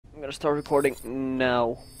gonna start recording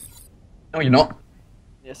now. No, you're not.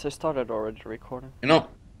 Yes, I started already recording. You're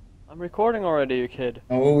not. I'm recording already, you kid.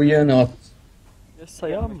 No, you're not. Yes, I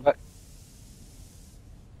am.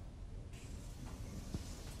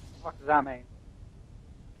 What does that mean?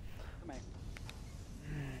 Come here.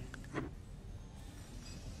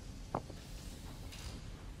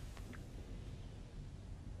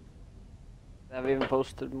 They have even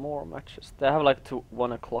posted more matches. They have like to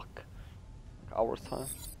 1 o'clock, like our time.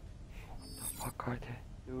 What the fuck are they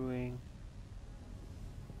doing?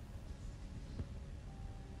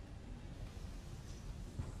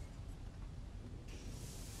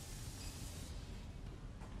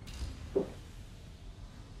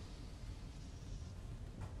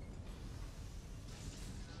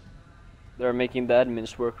 They're making the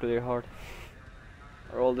admins work really hard.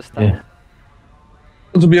 Or all this time. Yeah.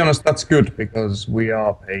 Well, to be honest, that's good because we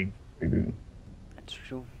are paying. That's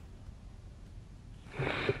true.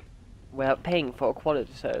 We are paying for a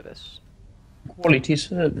quality service. Quality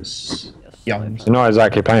service. Yes. Young. You're not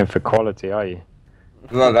exactly paying for quality, are you?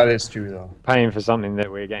 Well, that is true, though. Paying for something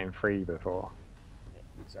that we're getting free before.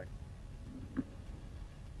 Exactly. You're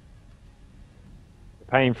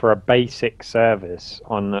paying for a basic service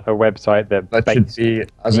on a website that That should be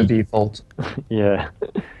as a default. yeah.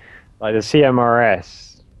 Like the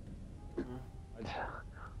CMRS.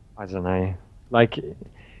 I don't know. Like,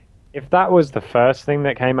 if that was the first thing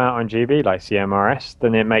that came out on GB, like CMRS,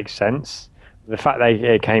 then it makes sense. The fact that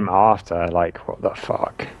it came after, like, what the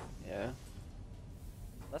fuck? Yeah.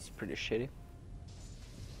 That's pretty shitty.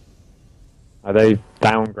 They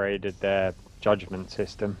downgraded their judgment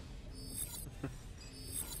system.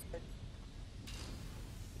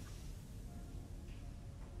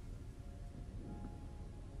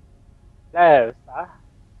 There's that.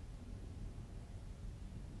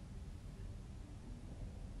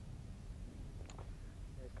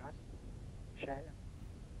 There's guys. Share it.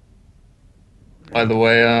 By the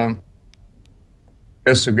way,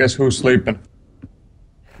 guess who's sleeping?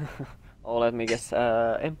 Oh, let me guess.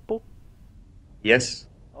 Empo? Yes.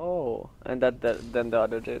 Oh, and then the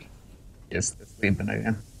other dude. Yes, they're sleeping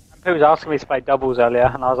again. He was asking me to play doubles earlier,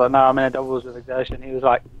 and I was like, no, I'm in a doubles with Exertion. He was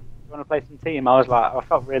like, do you want to play some team? I was like, I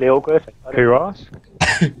felt really awkward. Who asked?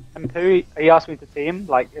 And he asked me to team,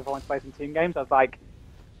 like, if I want to play some team games. I was like,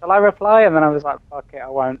 shall I reply? And then I was like, fuck it, I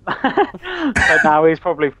won't. So now he's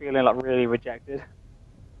probably feeling like really rejected.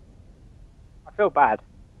 I feel bad.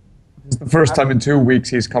 It's the first time in 2 weeks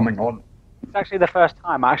he's coming on. It's actually the first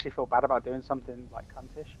time I actually feel bad about doing something like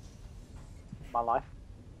cuntish in my life.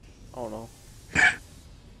 Oh no.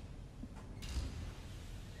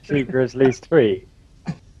 Two Grizzlies 3.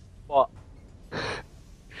 What?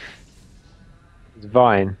 It's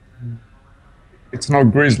Vine. It's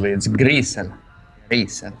not Grizzly, it's Grisel.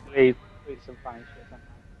 Grisel. Please, some funny shit sometimes.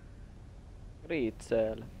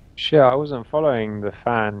 Ritzel. Shit, I wasn't following the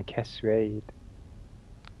fan Kessuade.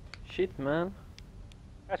 Shit, man.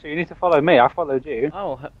 Actually, you need to follow me. I followed you.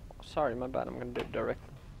 Oh, sorry, my bad. I'm gonna do it directly.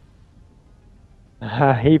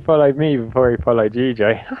 He followed me before he followed you,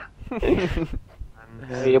 Jay.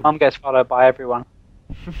 Your mum gets followed by everyone.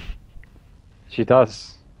 She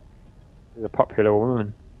does. She's a popular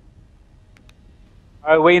woman.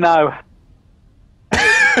 Oh, we know.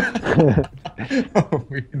 Oh,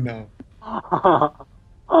 we know. I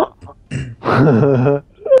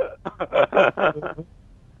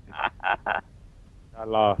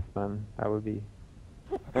laugh, man. That would be.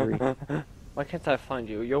 Why can't I find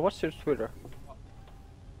you? Yo, what's your Twitter?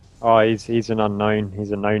 Oh, he's an unknown.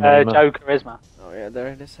 He's a no-namer. Joe Charisma. Oh yeah, there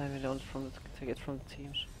it is. I will take it from the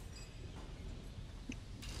teams.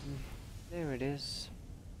 There it is.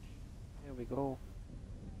 There we go.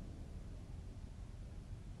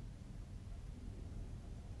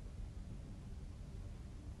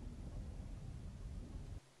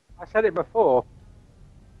 I said it before.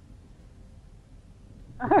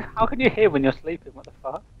 How can you hear when you're sleeping? What the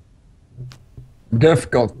fuck? Def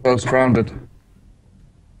got first-rounded.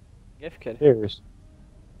 Gift kid. Serious.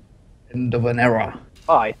 End of an era.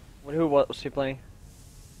 Bye. Who was he playing?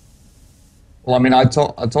 Well, I mean, I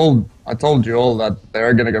told you all that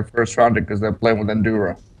they're gonna get first-rounded because they're playing with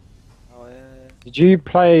Endura. Oh yeah. Did you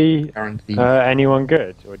play Guaranteed. anyone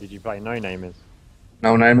good, or did you play no-namers?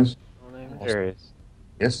 No names? No name. Serious.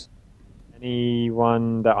 Yes?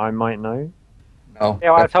 Anyone that I might know? No.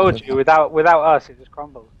 Yeah, I told definitely you. Without us, it just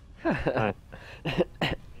crumbles. You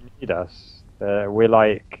need us. We're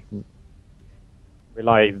like.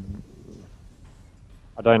 I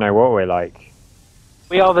don't know what we're like.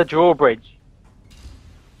 We are the drawbridge.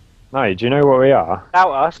 No, do you know what we are?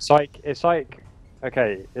 Without us, It's like,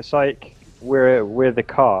 okay, it's like we're the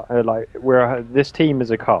car. Like this team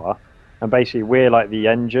is a car, and basically we're like the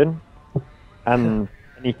engine, and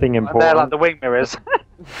anything And important. they're like the wing mirrors.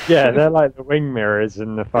 Yeah, they're like the wing mirrors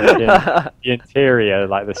and the fucking the interior,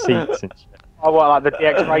 like the seats and shit. Oh, what, like the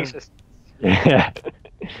DX racers? Yeah,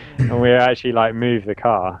 and we actually like move the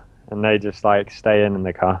car, and they just like stay in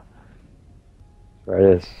the car. That's where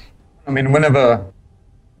it is. I mean, whenever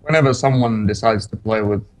someone decides to play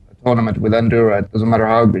with a tournament with Enduro, it doesn't matter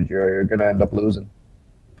how good you're gonna end up losing.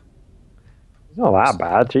 It's not that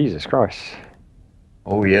bad, Jesus Christ.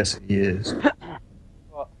 Oh yes, he is.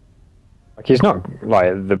 Like he's not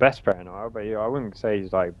like the best player in the world, but I wouldn't say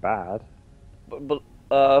he's like bad. But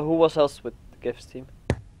who was else with the GIFs team?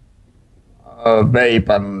 Vape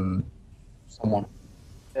and someone.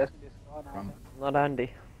 Not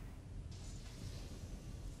Andy.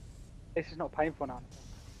 This is not painful now.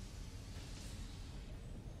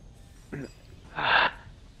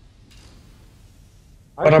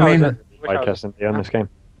 But I mean, Like S&D on this game.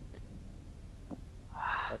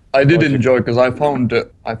 I did enjoy because I found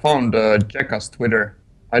Jekka's Twitter.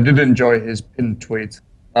 I did enjoy his pinned tweet.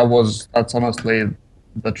 That's honestly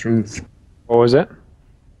the truth. What was it?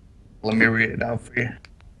 Let me read it out for you.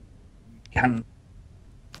 What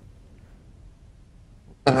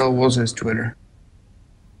the hell was his Twitter?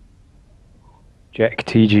 Jack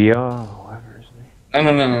TGR, whatever his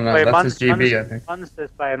name. No. Wait, That's his GB, I think.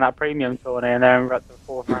 Munster's playing that premium tourney and they're in the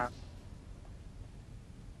 4th round.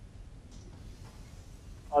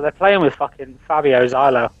 Oh, they're playing with fucking Fabio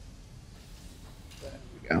Zylo.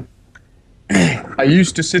 I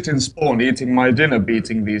used to sit in Spawn eating my dinner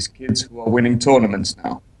beating these kids who are winning tournaments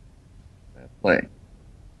now. They're playing.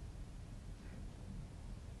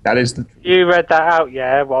 That is the truth. You read that out,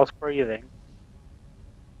 yeah, whilst breathing.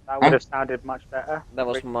 That would have sounded much better. That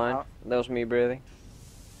was Reading mine. out. That was me breathing.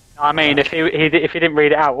 I mean, if he didn't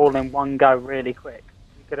read it out all in one go really quick,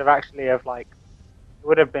 you could have actually have like, it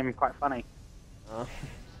would have been quite funny. Oh.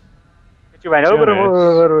 But you went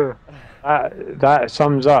That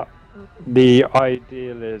sums up the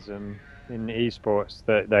idealism in esports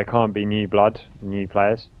that there can't be new blood, new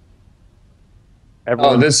players. Oh,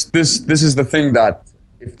 Everyone, this is the thing that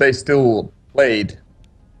if they still played,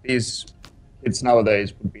 these kids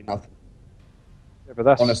nowadays would be nothing. yeah, but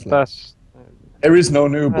that's honestly. that's. There is no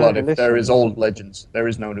new blood if there listen. is old legends. There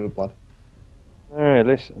is no new blood. No,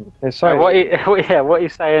 listen. It's So like what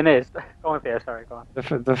he's saying is, go on, Theo, sorry, go on.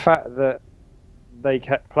 the fact that they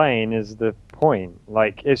kept playing is the point.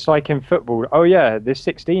 Like it's like in football. Oh yeah, this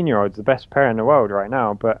 16-year-old's the best player in the world right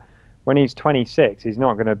now, but when he's 26, he's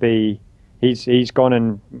not going to be. He's gone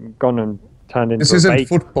and turned into. This a isn't bait.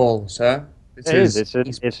 football, sir. This It is.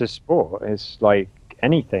 It's a sport. It's like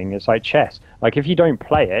anything. It's like chess. Like if you don't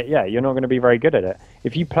play it, yeah, you're not going to be very good at it.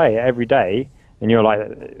 If you play it every day and you're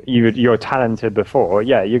like you're talented before,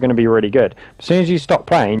 yeah, you're going to be really good. As soon as you stop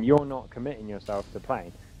playing, you're not committing yourself to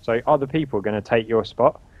playing. So other people are going to take your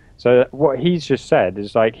spot. So what he's just said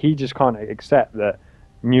is like he just can't accept that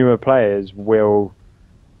newer players will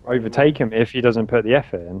overtake him if he doesn't put the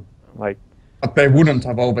effort in. Like But they wouldn't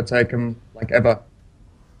have overtaken like ever.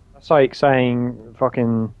 that's like saying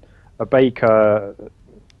fucking a baker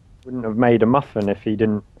wouldn't have made a muffin if he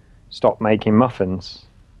didn't stop making muffins.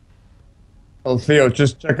 Well, Theo,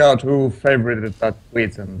 just check out who favorited that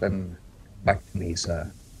tweet and then back to me,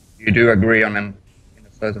 sir. You do agree on him in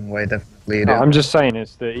a certain way, definitely. You do. I'm just saying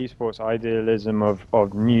it's the esports idealism of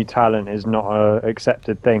new talent is not a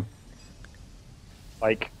accepted thing.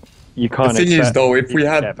 Like you The can't. thing is, accept though, if people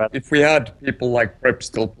we had people like Prep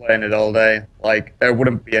still playing it all day, like there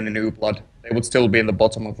wouldn't be any new blood. They would still be in the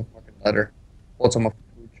bottom of the fucking ladder, bottom of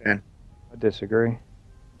the food chain. I disagree.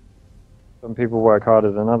 Some people work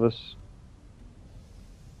harder than others.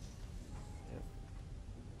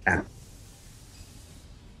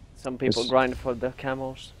 Some people It's- grind for the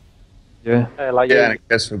camos. Yeah. Like Yeah, you. and I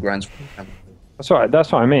guess who grinds for them.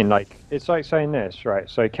 That's what I mean. Like it's like saying this, right?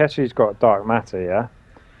 So Kessie's got dark matter, yeah,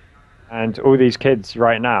 and all these kids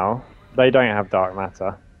right now they don't have dark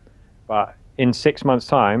matter, but in 6 months'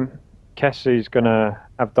 time, Kessie's gonna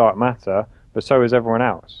have dark matter, but so is everyone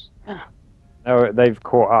else. They've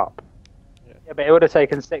caught up. Yeah, but it would have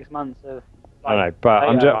taken 6 months of. I know,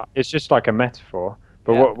 but it's just like a metaphor.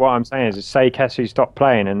 But Yeah. what I'm saying is say Kessie stopped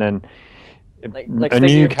playing, and then Like a new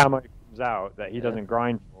sticking- camo comes out that he doesn't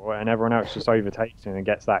grind for, and everyone else just overtakes him and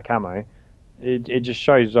gets that camo. It just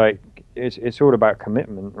shows like it's all about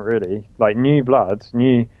commitment, really. Like new bloods,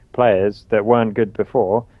 new players that weren't good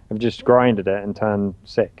before have just grinded it and turned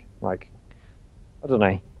sick. Like I don't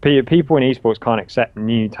know, people in esports can't accept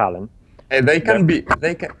new talent. Hey, they can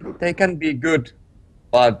be good,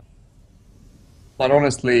 but but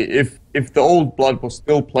honestly, if the old blood was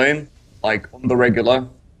still playing, like on the regular,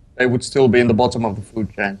 they would still be in the bottom of the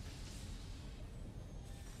food chain.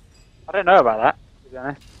 I don't know about that, to be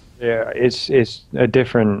honest. Yeah, it's a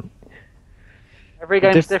different. Every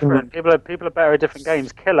game's different- different. People are better at different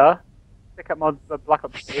games. Killer, pick up Black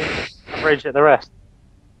Ops 2, average at the rest.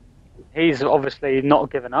 He's obviously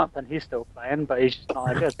not given up, and he's still playing, but he's just not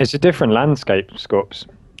that good. It's a different landscape, Scorps.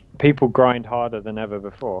 People grind harder than ever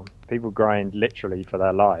before. People grind literally for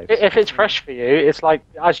their lives. If it's fresh for you, it's like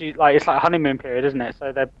it's like a honeymoon period, isn't it?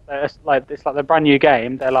 So it's like the brand new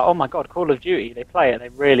game. They're like, oh my god, Call of Duty. They play it, they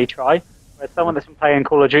really try. Whereas someone that's been playing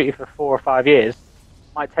Call of Duty for 4 or 5 years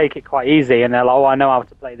might take it quite easy, and they're like, oh, I know how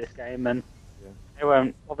to play this game, and they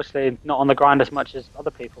won't obviously not on the grind as much as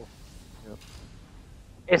other people. Yep.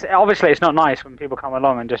 It's not nice when people come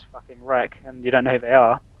along and just fucking wreck, and you don't know who they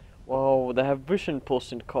are. Whoa, they have vision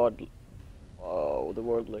pulse in COD. Whoa, the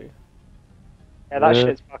Worldly. Yeah, that Yeah,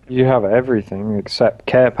 shit's fucking. You have everything except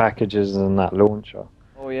care packages and that launcher.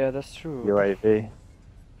 Oh yeah, that's true. UAV.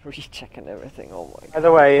 Rechecking everything. Oh my By god.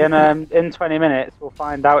 the way, in 20 minutes, we'll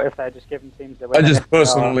find out if they're just giving teams the win. I and just if they are-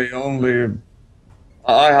 personally only,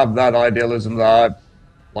 I have that idealism that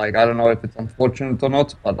I don't know if it's unfortunate or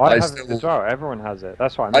not, but I I have still it as well. Everyone has it.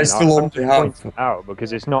 That's what I mean. I still I'm only just have- pointing it out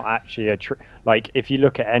because it's not actually like if you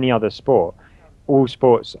look at any other sport, all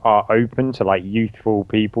sports are open to like youthful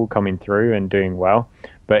people coming through and doing well.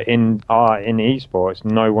 But in esports,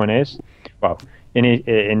 no one is. Well,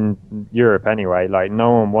 in Europe anyway, like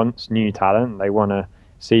no one wants new talent. They want to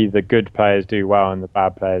see the good players do well and the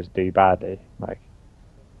bad players do badly. Like,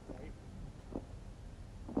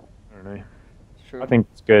 I don't know. True. I think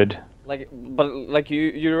it's good. But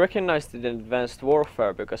you recognized it in Advanced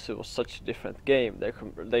Warfare because it was such a different game.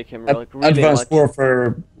 They came like really Advanced much.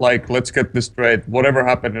 Warfare, like, let's get this straight. Whatever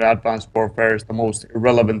happened in Advanced Warfare is the most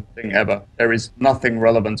irrelevant thing ever. There is nothing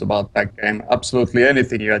relevant about that game. Absolutely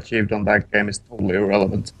anything you achieved on that game is totally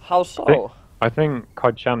irrelevant. How so? I think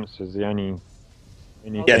COD Champs was the only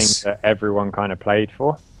Yes. thing that everyone kind of played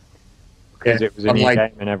for because Yeah, it was a but new like-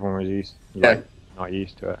 game and everyone was not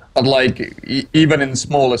used to it. But like, even in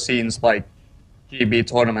smaller scenes like GB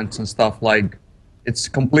tournaments and stuff, like, it's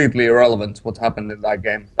completely irrelevant what happened in that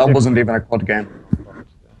game. That wasn't even a COD game.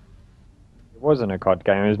 It wasn't a COD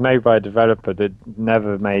game. It was made by a developer that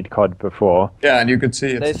never made COD before. Yeah, and you could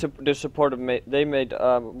see it. They supported. They made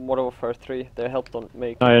Modern Warfare 3. They helped on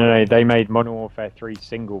make. No. They made Modern Warfare 3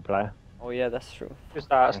 single player. Oh yeah, that's true. Just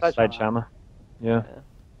Sledgehammer. Yeah.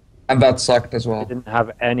 And that sucked as well. It didn't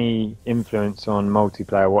have any influence on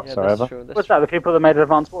multiplayer Yeah, whatsoever. that's true. That's What's that? The people that made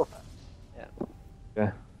Advanced Warfare? Yeah.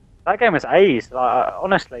 Yeah. That game was ace. Like,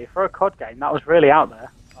 honestly, for a COD game, that was really out there.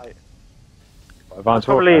 Like, Advanced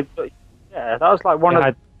probably, Warfare. yeah, that was like one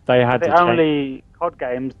of They had the to change. only COD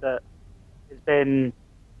games that has been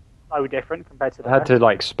so different compared to the They had to rest.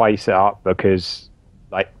 like spice it up because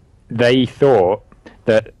like they thought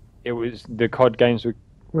that it was the COD games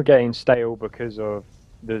were getting stale because of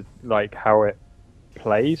the like how it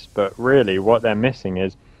plays, but really what they're missing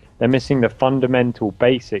is they're missing the fundamental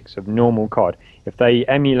basics of normal COD. If they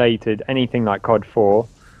emulated anything like COD 4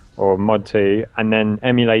 or Mod 2 and then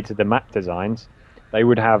emulated the map designs, they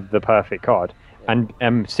would have the perfect COD.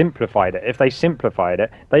 And simplified it. If they simplified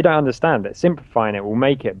it, they don't understand that simplifying it will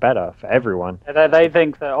make it better for everyone. They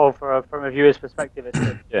think that, from a viewer's perspective, it's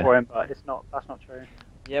good Yeah. for him, but it's not. That's not true.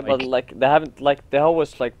 Yeah, but like they haven't they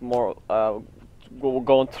always like more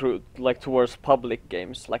going through like towards public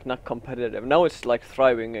games, like not competitive. Now it's like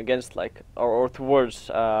thriving against like or towards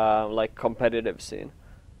like competitive scene.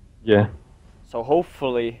 Yeah. So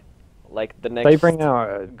hopefully, like the next They bring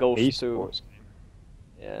out a goes to esports.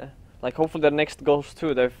 yeah, like hopefully the next goes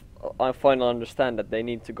to they I finally understand that they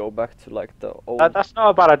need to go back to like the old. That's not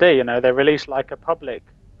a bad idea, you know. They release like a public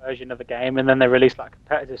version of the game, and then they release like a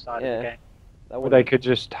competitive side of the game. That Or would they could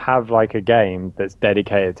just have like a game that's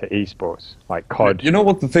dedicated to esports, like COD. You know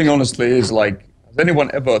what the thing honestly is, like, has anyone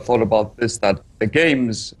ever thought about this, that the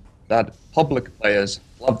games that public players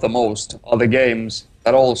love the most are the games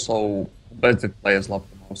that also competitive players love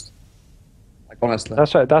the most? Like, honestly.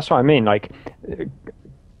 That's what I mean. Like,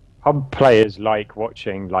 pub players like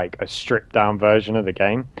watching like a stripped down version of the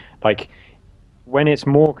game. Like, when it's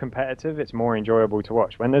more competitive, it's more enjoyable to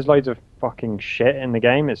watch. When there's loads of fucking shit in the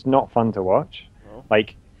game, it's not fun to watch. No.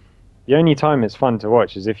 Like, the only time it's fun to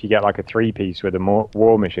watch is if you get like a 3-piece with a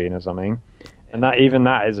war machine or something, and that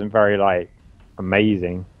isn't very like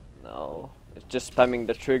amazing. No, it's just spamming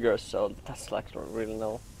the triggers, so that's like not really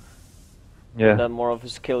no. Yeah. Then more of a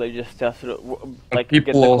skill, you just have to But like get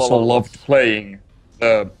the people also call loved playing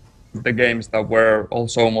the games that were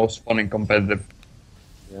also most fun and competitive.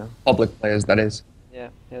 Yeah. Public players, that is. Yeah,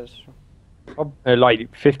 that's true.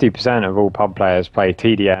 Like 50% of all pub players play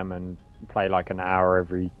TDM and play like an hour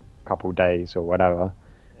every couple days or whatever.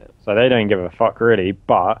 Yeah. So they don't give a fuck really.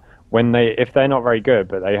 But if they're not very good,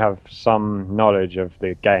 but they have some knowledge of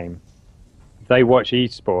the game, if they watch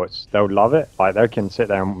esports, they'll love it. Like they can sit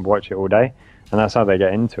there and watch it all day, and that's how they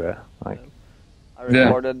get into it. Like, I Yeah.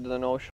 recorded the No